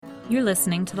You're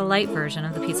listening to the light version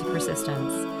of the Peace of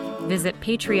Persistence. Visit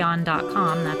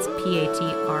patreon.com, that's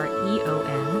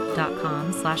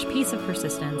patreon.com/Peace of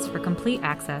Persistence for complete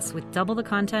access with double the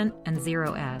content and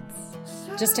 0 ads.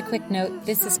 Just a quick note,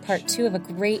 this is part 2 of a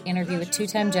great interview with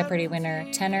 2-time Jeopardy winner,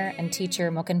 tenor and teacher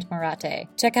Mukund Marathe.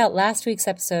 Check out last week's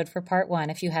episode for part 1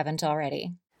 if you haven't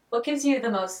already. What gives you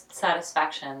the most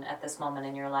satisfaction at this moment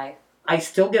in your life? I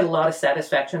still get a lot of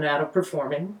satisfaction out of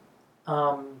performing.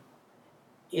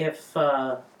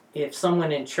 If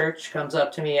someone in church comes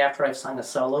up to me after I've sung a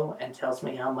solo and tells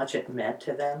me how much it meant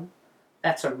to them,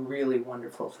 that's a really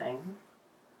wonderful thing.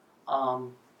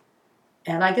 And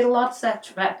I get a lot of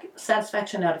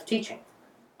satisfaction out of teaching.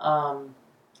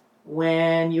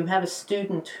 When you have a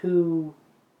student who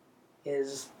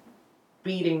is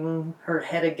beating her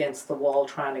head against the wall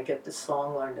trying to get the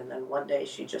song learned, and then one day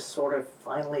she just sort of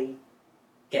finally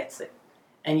gets it.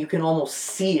 And you can almost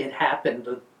see it happen.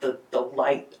 The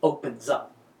light opens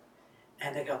up.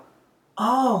 And they go,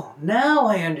 oh, now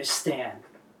I understand.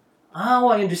 Oh,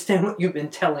 I understand what you've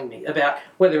been telling me about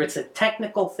whether it's a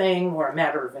technical thing or a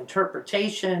matter of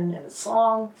interpretation in a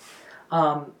song.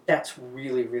 That's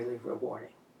really, really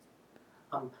rewarding.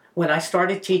 When I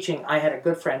started teaching, I had a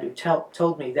good friend who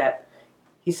told me that,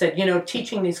 he said,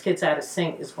 teaching these kids how to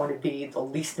sing is going to be the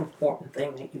least important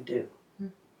thing that you do.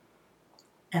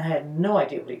 And I had no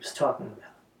idea what he was talking about.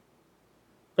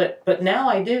 But now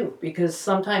I do, because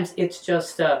sometimes it's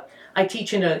just I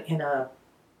teach in a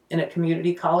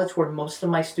community college where most of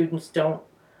my students don't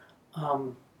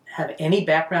have any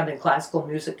background in classical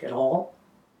music at all,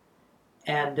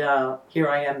 and here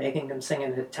I am making them sing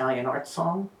an Italian art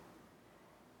song,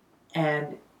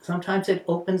 and sometimes it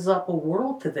opens up a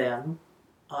world to them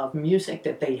of music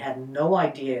that they had no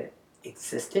idea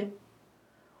existed,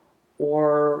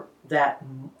 or that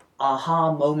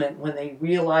aha moment when they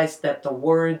realized that the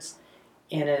words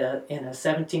in a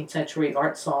 17th century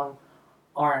art song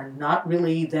are not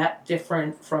really that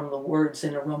different from the words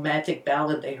in a romantic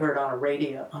ballad they heard on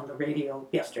the radio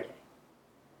yesterday.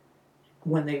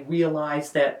 When they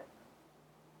realize that,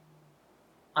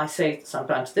 I say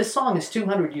sometimes, this song is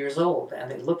 200 years old, and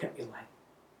they look at me like,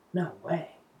 no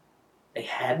way. They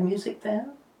had music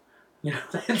then?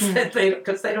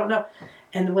 Because they don't know.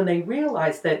 And when they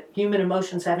realize that human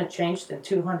emotions haven't changed in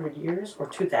 200 years or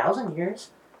 2,000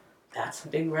 years, that's a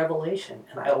big revelation.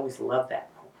 And I always love that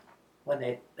moment when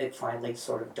it finally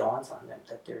sort of dawns on them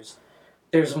that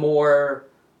there's more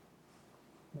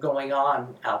going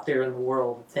on out there in the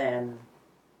world than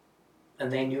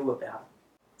they knew about.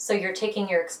 So you're taking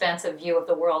your expansive view of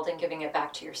the world and giving it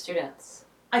back to your students?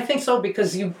 I think so,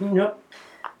 because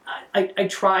I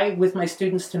try with my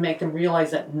students to make them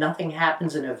realize that nothing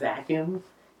happens in a vacuum.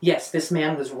 Yes, this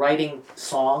man was writing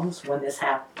songs when this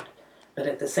happened, but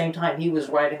at the same time he was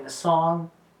writing the song,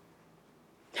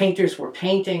 painters were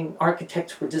painting,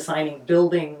 architects were designing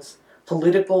buildings,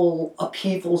 political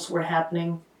upheavals were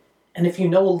happening, and if you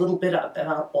know a little bit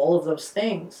about all of those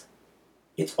things,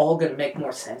 it's all going to make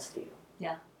more sense to you.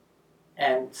 Yeah.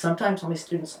 And sometimes my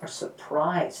students are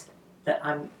surprised that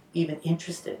I'm even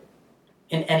interested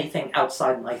in anything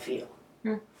outside my field.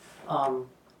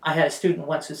 I had a student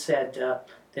once who said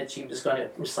that she was going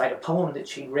to recite a poem that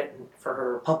she'd written for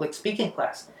her public speaking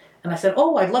class. And I said,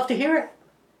 oh, I'd love to hear it.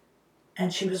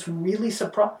 And she was really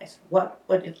surprised. What?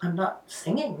 I'm not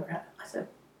singing. I said,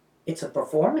 it's a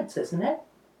performance, isn't it?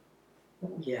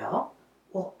 Yeah.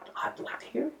 Well, I'd like to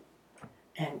hear it.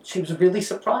 And she was really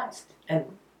surprised.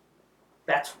 And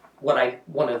that's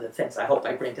one of the things I hope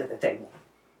I bring to the table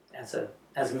as a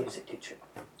music teacher.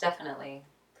 Definitely.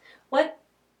 What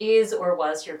is or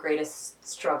was your greatest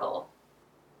struggle?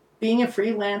 Being a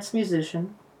freelance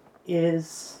musician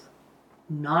is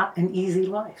not an easy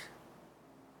life.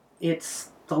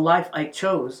 It's the life I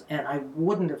chose, and I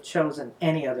wouldn't have chosen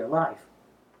any other life.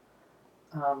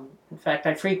 In fact,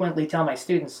 I frequently tell my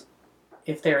students,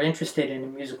 if they're interested in a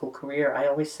musical career, I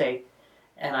always say,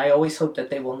 and I always hope that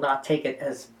they will not take it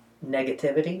as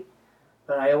negativity,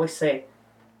 but I always say,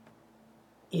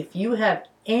 if you have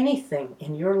anything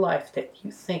in your life that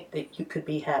you think that you could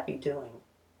be happy doing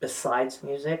besides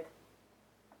music,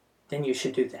 then you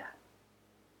should do that.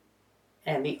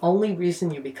 And the only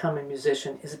reason you become a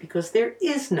musician is because there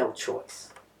is no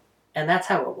choice. And that's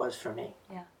how it was for me.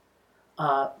 Yeah.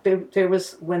 There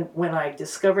was, when I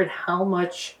discovered how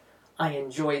much I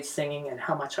enjoyed singing and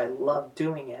how much I loved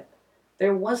doing it,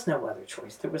 there was no other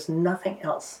choice. There was nothing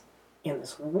else in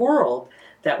this world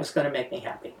that was going to make me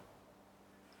happy.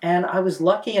 And I was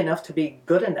lucky enough to be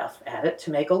good enough at it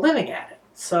to make a living at it.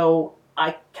 So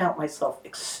I count myself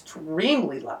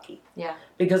extremely lucky. Yeah.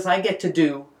 Because I get to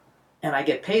do, and I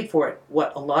get paid for it,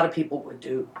 what a lot of people would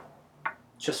do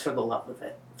just for the love of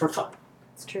it, for fun.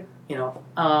 It's true. You know,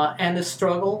 and the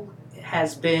struggle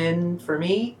has been, for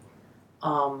me,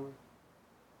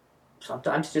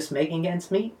 sometimes just making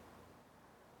ends meet.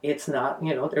 It's not,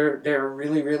 you know, there are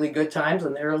really, really good times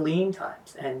and there are lean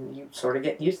times, and you sort of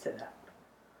get used to that.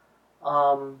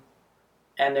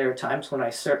 And there are times when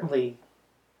I certainly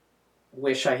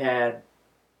wish I had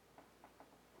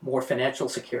more financial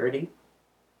security,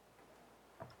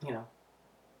 you know.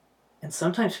 And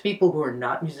sometimes people who are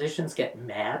not musicians get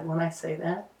mad when I say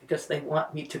that, because they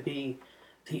want me to be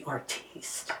the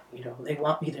artiste, you know. They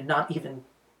want me to not even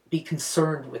be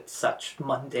concerned with such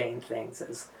mundane things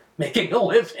as making a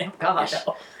living. Gosh. You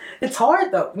know? It's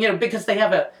hard, though, you know, because they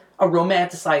have a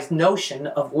romanticized notion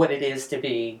of what it is to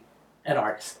be an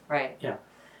artist. Right. You know.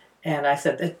 And I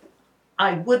said that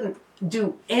I wouldn't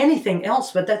do anything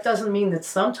else, but that doesn't mean that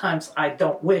sometimes I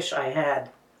don't wish I had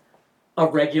a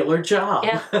regular job.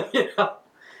 Yeah. You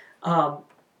know?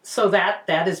 So that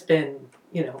has been,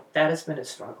 you know, that has been a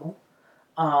struggle.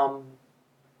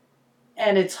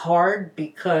 And it's hard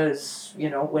because, you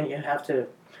know, when you have to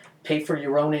pay for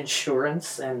your own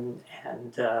insurance and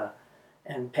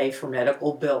pay for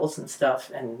medical bills and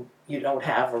stuff, and you don't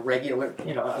have a regular,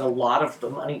 you know, a lot of the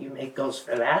money you make goes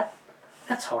for that.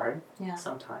 That's hard. Yeah.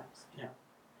 Sometimes, you know.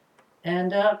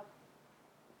 And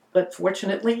but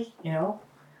fortunately, you know,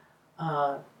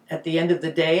 at the end of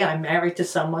the day, I'm married to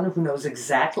someone who knows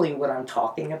exactly what I'm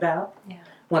talking about. Yeah.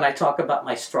 When I talk about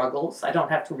my struggles, I don't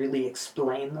have to really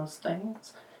explain those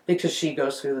things because she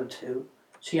goes through them too.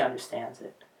 She understands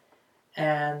it.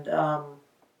 And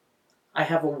I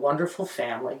have a wonderful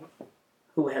family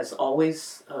who has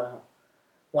always,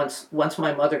 once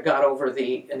my mother got over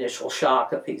the initial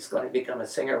shock of he's going to become a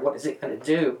singer, what is he going to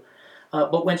do?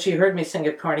 But when she heard me sing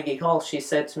at Carnegie Hall, she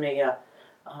said to me,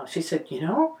 she said, you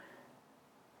know,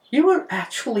 you were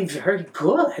actually very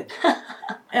good.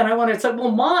 And I wanted to say,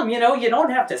 well, Mom, you know, you don't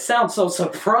have to sound so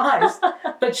surprised.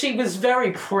 But she was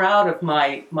very proud of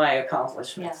my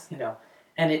accomplishments, you know,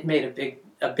 and it made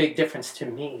a big difference to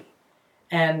me.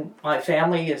 And my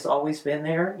family has always been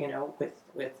there, you know,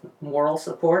 with moral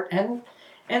support and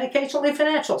occasionally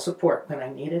financial support when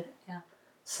I needed it. Yeah.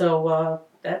 So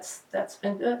that's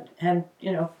been good. And,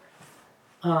 you know,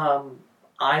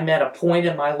 I'm at a point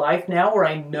in my life now where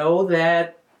I know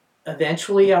that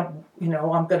eventually I'm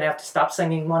going to have to stop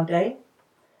singing one day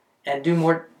and do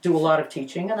a lot of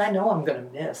teaching, and I know I'm going to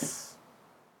miss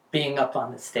being up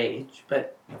on the stage,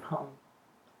 but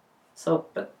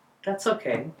that's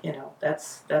okay, you know.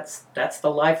 That's the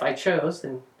life I chose,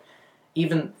 and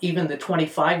even the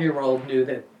 25-year-old knew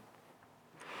that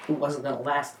it wasn't going to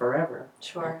last forever.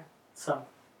 Sure. So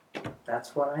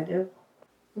that's what I do.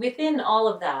 Within all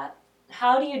of that,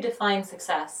 how do you define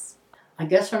success? I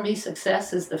guess for me,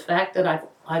 success is the fact that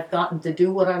I've gotten to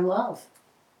do what I love.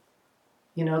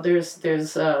 You know,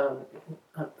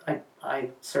 I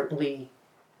certainly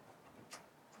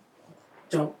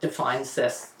don't define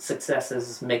success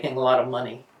as making a lot of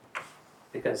money,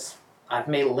 because I've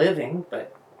made a living,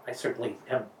 but I certainly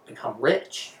haven't become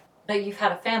rich. But you've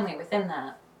had a family within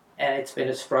that. And it's been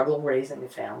a struggle raising a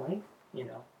family, you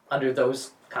know, under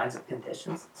those kinds of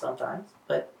conditions sometimes.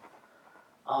 But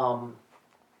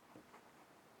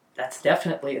that's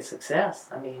definitely a success.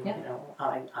 I mean, you know,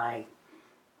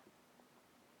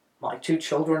 my two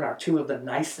children are two of the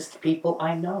nicest people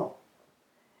I know.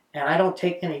 And I don't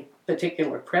take any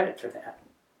particular credit for that.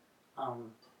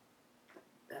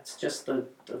 That's just the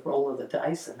roll of the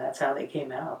dice, and that's how they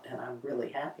came out, and I'm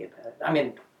really happy about it. I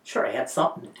mean, sure, I had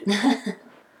something to do.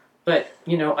 But,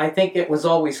 you know, I think it was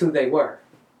always who they were.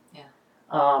 Yeah.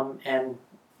 And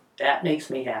that makes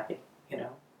me happy, you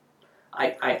know.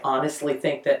 I honestly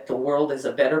think that the world is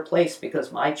a better place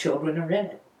because my children are in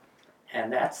it.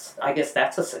 And I guess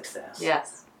that's a success.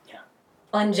 Yes. Yeah.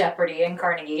 On Jeopardy and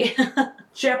Carnegie.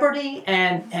 Jeopardy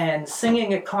and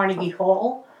singing at Carnegie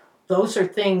Hall, those are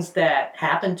things that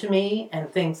happened to me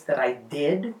and things that I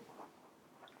did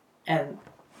and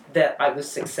that I was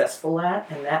successful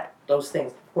at, and those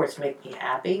things, of course, make me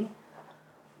happy.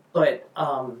 But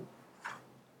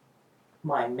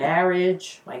my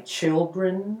marriage, my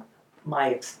children,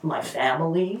 my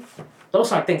family,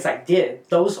 those aren't things I did.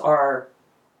 Those are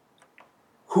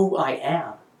who I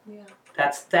am. Yeah.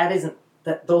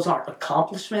 Those aren't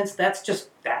accomplishments.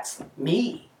 That's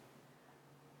me.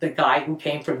 The guy who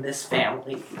came from this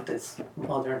family, with his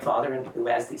mother and father, and who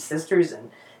has these sisters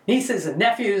and nieces and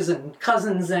nephews and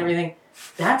cousins and everything.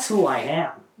 That's who I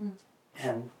am. Mm.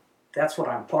 And that's what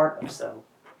I'm part of. So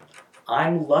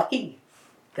I'm lucky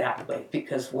that way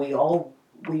because we all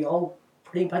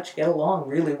pretty much get along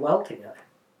really well together.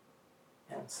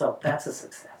 And so that's a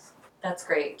success. That's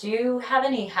great. Do you have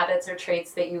any habits or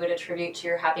traits that you would attribute to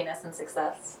your happiness and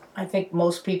success? I think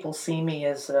most people see me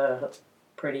as a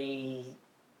pretty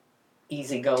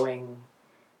easygoing,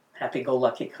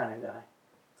 happy-go-lucky kind of guy.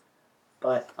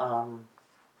 But I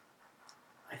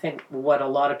think what a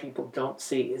lot of people don't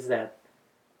see is that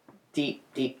deep,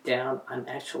 deep down, I'm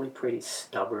actually pretty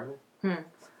stubborn.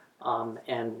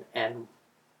 And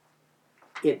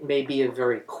it may be a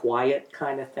very quiet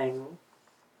kind of thing,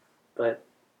 but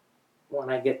when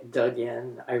I get dug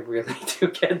in, I really do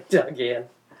get dug in.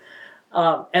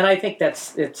 And I think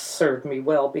it's served me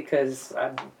well because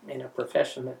I'm in a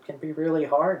profession that can be really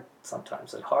hard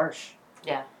sometimes and harsh.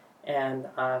 Yeah. And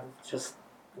I've just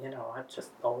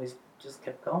always just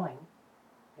kept going.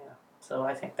 Yeah. So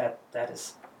I think that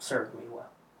has served me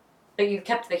well. But you've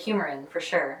kept the humor in, for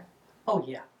sure. Oh,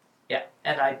 yeah. Yeah.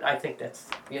 And I think that's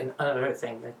another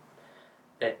thing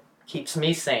that keeps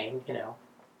me sane,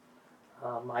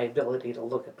 my ability to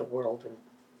look at the world in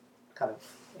kind of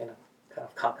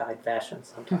cockeyed fashion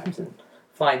sometimes and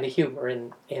find the humor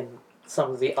in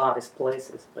some of the oddest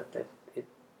places, but that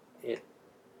it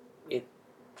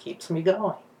keeps me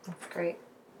going. That's great.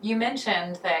 You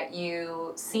mentioned that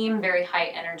you seem very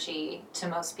high energy to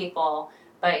most people,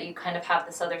 but you kind of have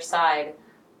this other side.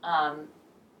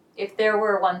 If there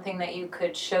were one thing that you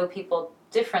could show people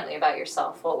differently about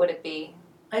yourself, what would it be?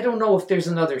 I don't know if there's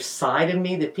another side of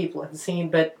me that people have seen,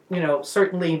 but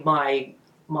certainly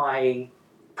my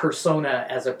persona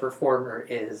as a performer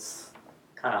is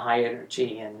kind of high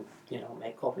energy and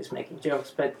always making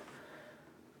jokes. But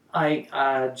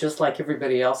I just like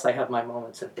everybody else, I have my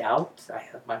moments of doubt. I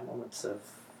have my moments of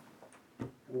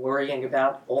worrying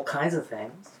about all kinds of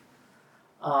things.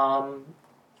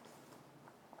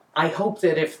 I hope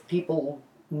that if people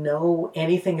know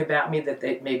anything about me that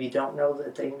they maybe don't know,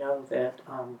 that they know that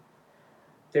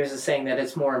there's a saying that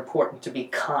it's more important to be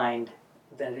kind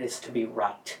than it is to be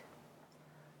right.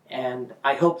 And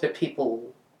I hope that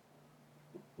people,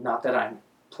 not that I'm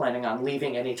planning on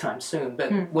leaving anytime soon,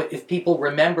 but if people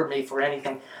remember me for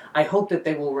anything, I hope that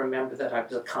they will remember that I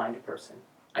was a kind person.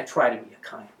 I try to be a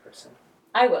kind person.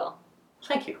 I will.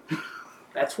 Thank you.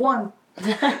 That's one.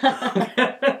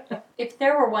 If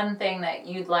there were one thing that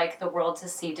you'd like the world to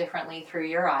see differently through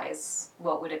your eyes,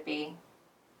 what would it be?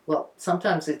 Well,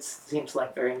 sometimes it seems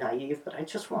like very naive, but I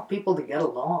just want people to get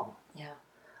along. Yeah.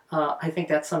 I think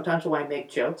that's sometimes why I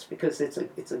make jokes, because it's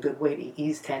a good way to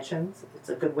ease tensions. It's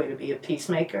a good way to be a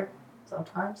peacemaker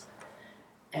sometimes.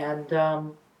 And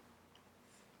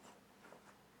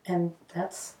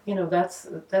that's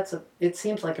it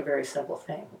seems like a very simple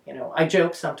thing. I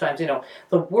joke sometimes,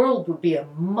 the world would be a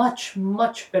much,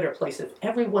 much better place if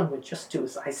everyone would just do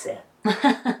as I said.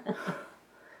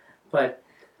 But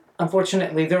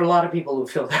unfortunately, there are a lot of people who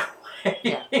feel that way.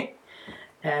 Yeah.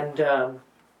 And,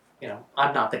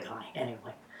 I'm not the guy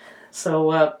anyway.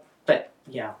 So, but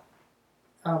yeah,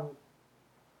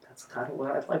 that's kind of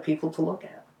what I'd like people to look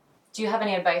at. Do you have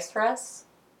any advice for us?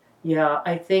 Yeah,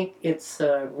 I think it's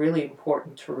really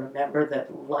important to remember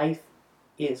that life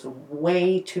is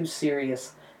way too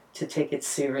serious to take it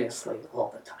seriously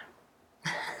all the time.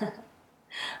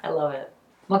 I love it.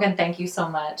 Mukund, thank you so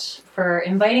much for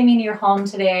inviting me to your home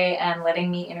today and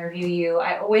letting me interview you.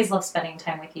 I always love spending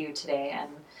time with you today, and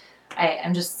I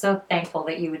am just so thankful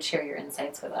that you would share your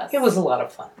insights with us. It was a lot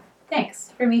of fun.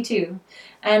 Thanks. For me too.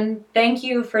 And thank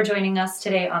you for joining us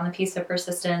today on the Peace of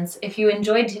Persistence. If you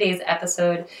enjoyed today's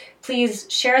episode, please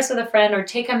share us with a friend or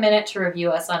take a minute to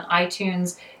review us on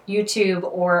iTunes, YouTube,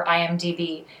 or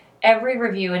IMDb. Every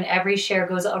review and every share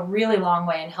goes a really long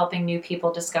way in helping new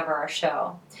people discover our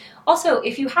show. Also,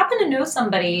 if you happen to know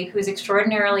somebody who's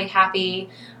extraordinarily happy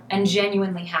and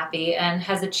genuinely happy and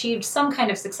has achieved some kind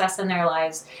of success in their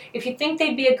lives, if you think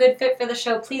they'd be a good fit for the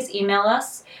show, please email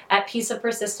us at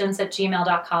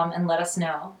peaceofpersistence@gmail.com and let us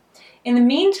know. In the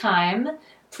meantime,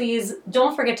 please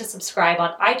don't forget to subscribe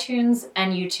on iTunes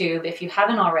and YouTube if you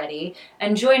haven't already,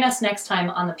 and join us next time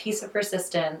on the Peace of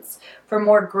Persistence for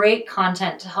more great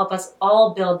content to help us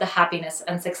all build the happiness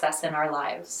and success in our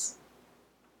lives.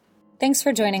 Thanks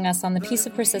for joining us on the Peace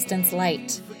of Persistence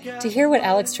Lite. To hear what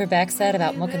Alex Trebek said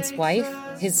about Mukund's wife,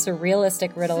 his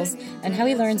surrealistic riddles, and how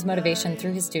he learns motivation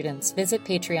through his students, visit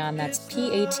Patreon, that's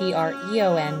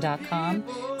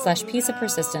patreon.com/Peace of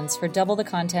Persistence for double the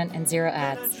content and 0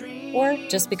 ads. Or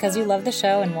just because you love the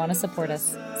show and want to support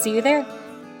us. See you there!